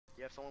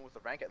There's someone with a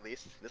rank at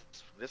least.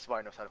 This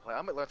Vine knows how to play.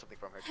 I might learn something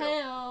from her too.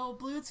 Heyo,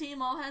 blue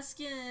team all has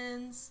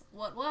skins.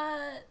 What?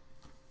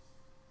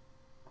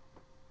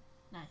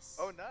 Nice.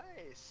 Oh,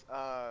 nice.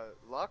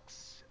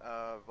 Lux,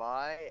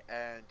 Vi,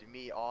 and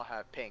me all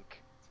have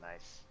pink. It's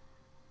nice.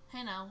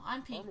 Hey now,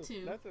 I'm pink Karma,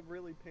 too. that's a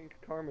really pink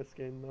Karma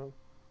skin though.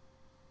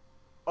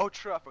 Oh,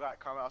 true. I forgot.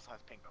 Karma also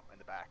has pink in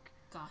the back.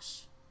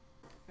 Gosh.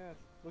 Yes,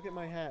 look at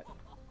my hat.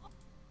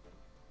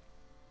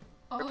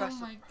 Oh Her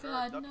my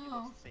god, W no.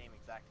 looks the same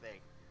exact thing.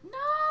 No,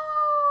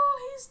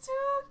 he's too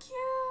cute.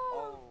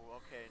 Oh,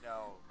 okay,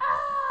 no. Ah!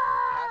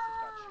 Passive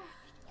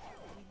got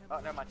changed. Oh,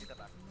 never mind. Take that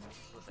back. It's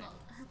still the same.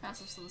 No, her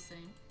passive's still the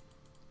same.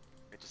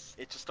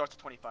 It just starts at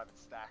 25 and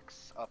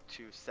stacks up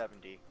to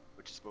 70,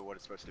 which is what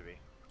it's supposed to be.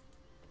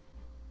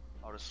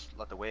 I'll just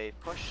let the wave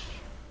push.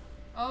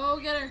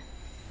 Oh, get her.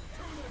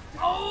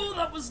 Oh,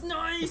 that was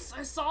nice.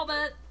 I saw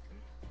that.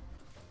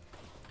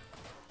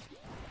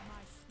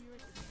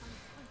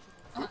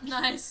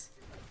 Nice.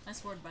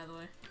 Nice word, by the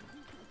way.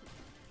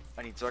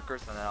 I need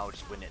Zerkers, and then I'll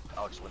just win it.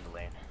 I'll just win the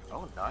lane.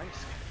 Oh,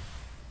 nice.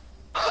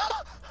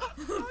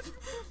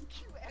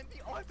 Q and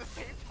the all at the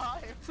same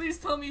time. Please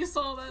tell me you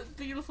saw that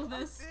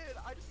beautifulness. I did.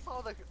 I just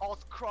saw the all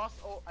cross.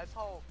 I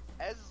saw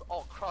Ez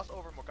all cross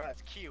over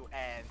Morgana's Q,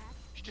 and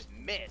she just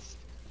missed.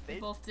 They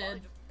both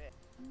did. Just missed.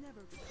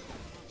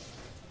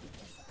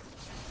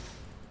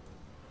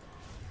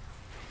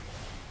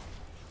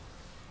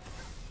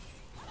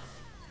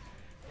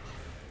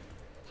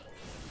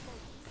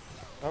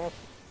 Oh.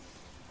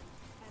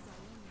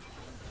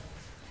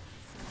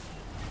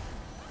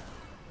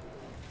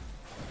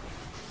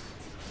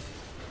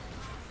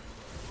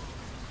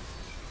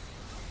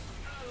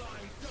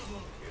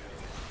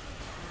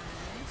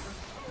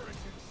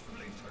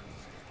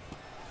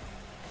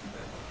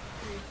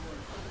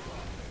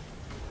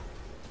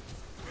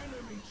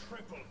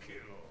 Triple kill.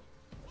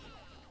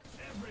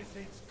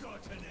 Everything's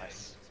got an end.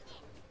 Nice.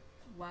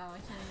 Wow, I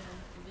can't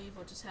even believe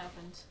what just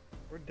happened.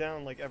 We're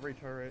down like every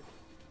turret.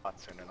 Not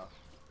soon enough.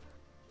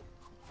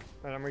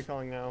 Alright, I'm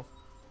recalling now.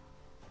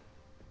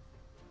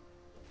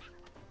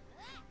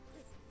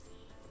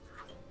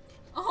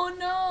 Oh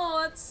no,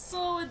 that's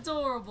so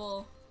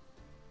adorable.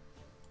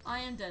 I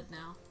am dead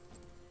now.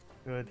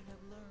 Good.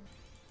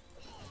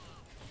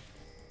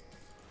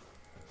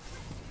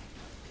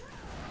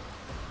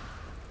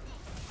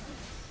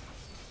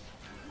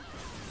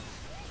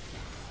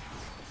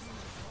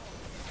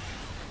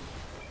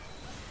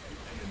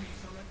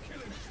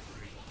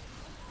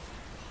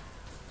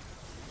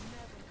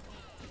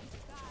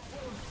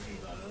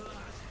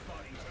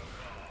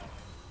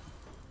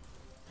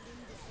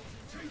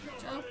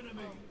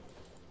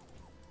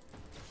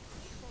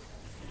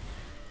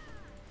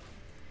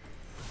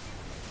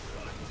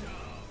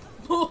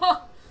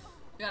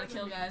 We gotta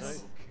kill, guys.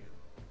 Nice.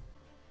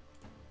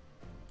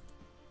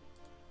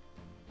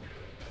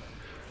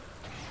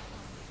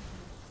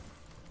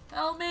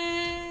 Help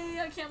me!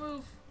 I can't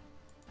move.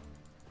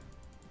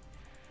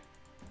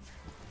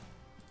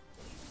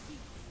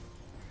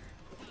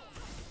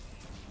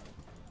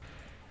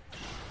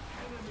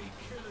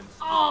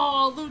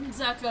 Oh, Luden's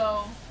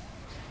Echo.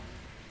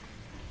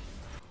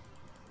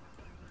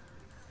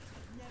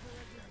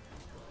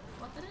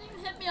 What? That didn't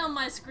even hit me on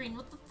my screen.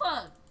 What the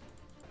fuck?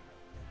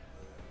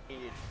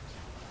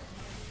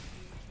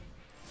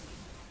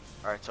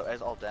 Alright, so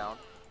Ez all down.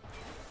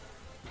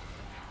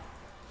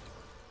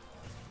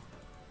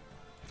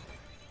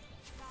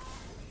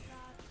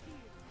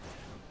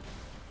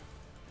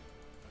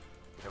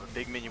 We have a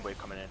big minion wave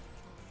coming in.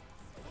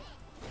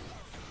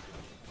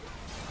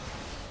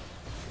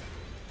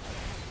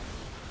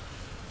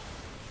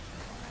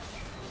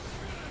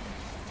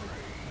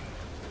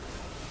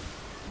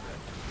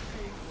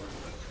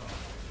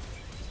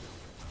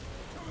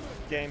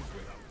 Game.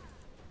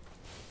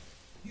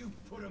 You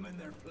put them in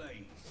their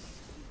place.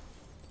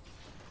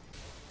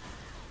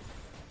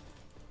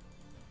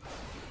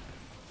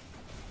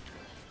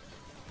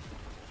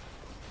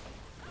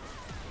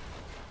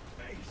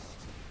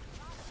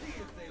 See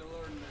if they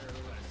learn their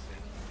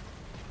lesson.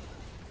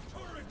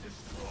 Turret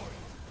destroyed.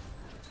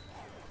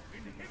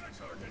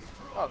 Inhibitor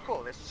destroyed. Oh,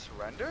 cool. They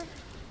surrender?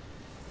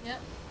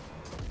 Yep.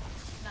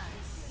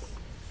 Nice.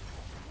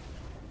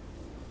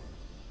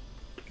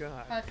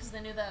 God. Because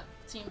they knew that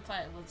team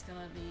fight was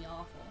gonna be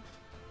awful.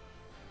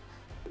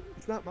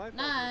 It's not my fault.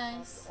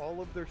 Nice. All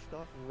of their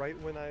stuff right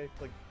when I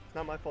it's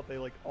not my fault they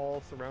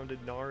all surrounded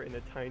Gnar in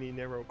a tiny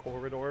narrow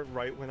corridor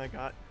right when I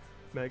got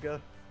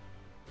Mega.